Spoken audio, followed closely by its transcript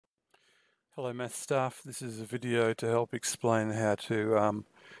Hello math staff, this is a video to help explain how to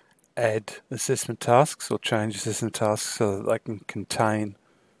add assessment tasks or change assessment tasks so that they can contain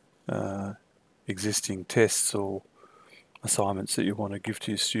existing tests or assignments that you want to give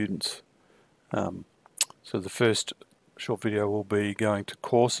to your students. So the first short video will be going to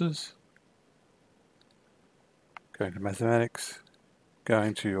courses, going to mathematics,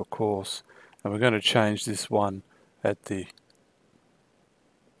 going to your course, and we're going to change this one at the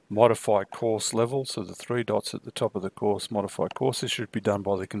modify course level, so the three dots at the top of the course, modify course. This should be done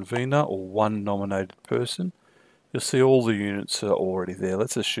by the convener or one nominated person. You'll see all the units are already there.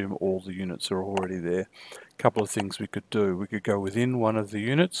 Let's assume all the units are already there. A couple of things we could do. We could go within one of the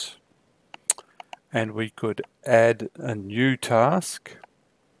units and we could add a new task.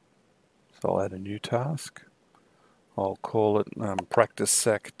 So I'll add a new task. I'll call it practice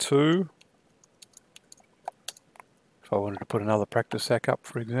sack 2. If I wanted to put another practice sack up,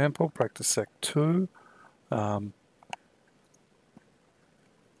 for example, practice sack 2.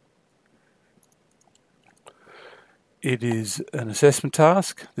 It is an assessment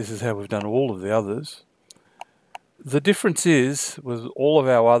task. This is how we've done all of the others. The difference is, with all of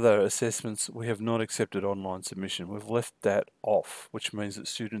our other assessments, we have not accepted online submission. We've left that off, which means that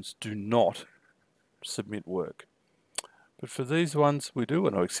students do not submit work. But for these ones, we do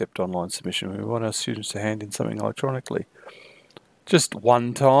want to accept online submission. We want our students to hand in something electronically. Just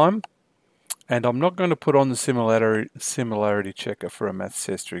one time, and I'm not going to put on the similarity checker for a maths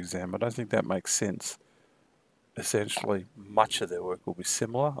test or exam. I don't think that makes sense. Essentially, much of their work will be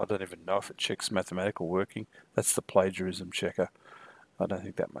similar. I don't even know if it checks mathematical working. That's the plagiarism checker. I don't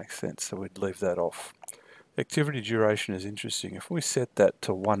think that makes sense, so we'd leave that off. Activity duration is interesting. If we set that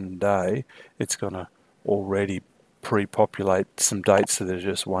to 1 day, it's going to already pre-populate some dates that are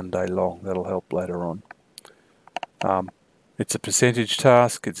just 1 day long. That'll help later on. It's a percentage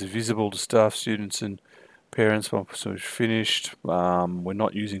task. It's visible to staff, students and parents once we've finished. We're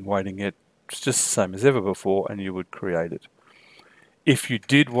not using weighting yet. It's just the same as ever before, and you would create it. If you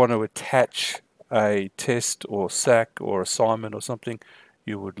did want to attach a test or SAC or assignment or something,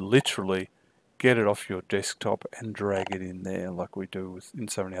 you would literally get it off your desktop and drag it in there like we do in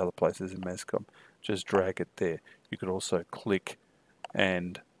so many other places in MASCOM. Just drag it there. You could also click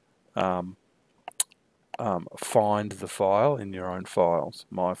and find the file in your own files,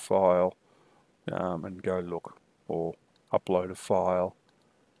 my file, and go look, or upload a file,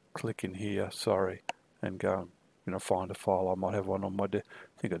 click in here, and go and find a file. I might have one on my I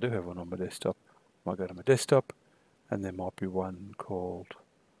think I do have one on my desktop. I might go to my desktop, and there might be one called,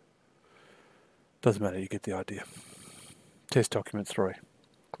 doesn't matter, you get the idea. Test document 3.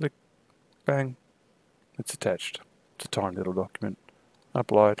 Click, bang, it's attached. It's a tiny little document.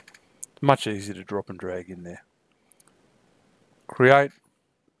 Upload. Much easier to drop and drag in there. Create.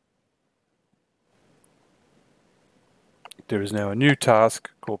 There is now a new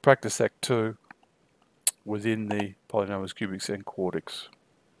task called Practice Act 2 within the polynomials, cubics and quartics.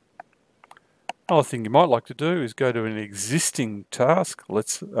 Another thing you might like to do is go to an existing task.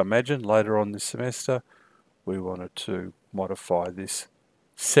 Let's imagine later on this semester we wanted to modify this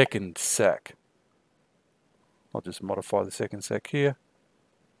second sack. I'll just modify the second sack here.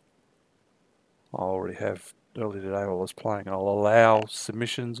 I already have earlier today while I was playing. I'll allow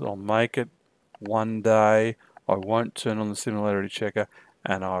submissions. I'll make it 1 day. I won't turn on the similarity checker,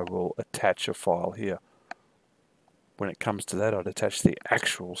 and I will attach a file here. When it comes to that, I'd attach the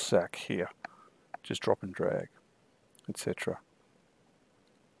actual sack here. Just drop and drag, etc.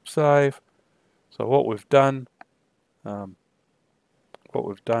 Save. So what we've done in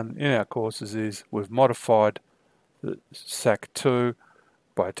our courses is we've modified the SAC 2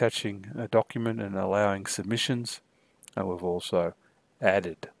 by attaching a document and allowing submissions, and we've also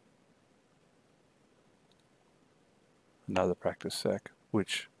added another practice SAC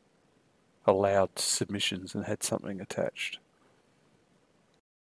which allowed submissions and had something attached.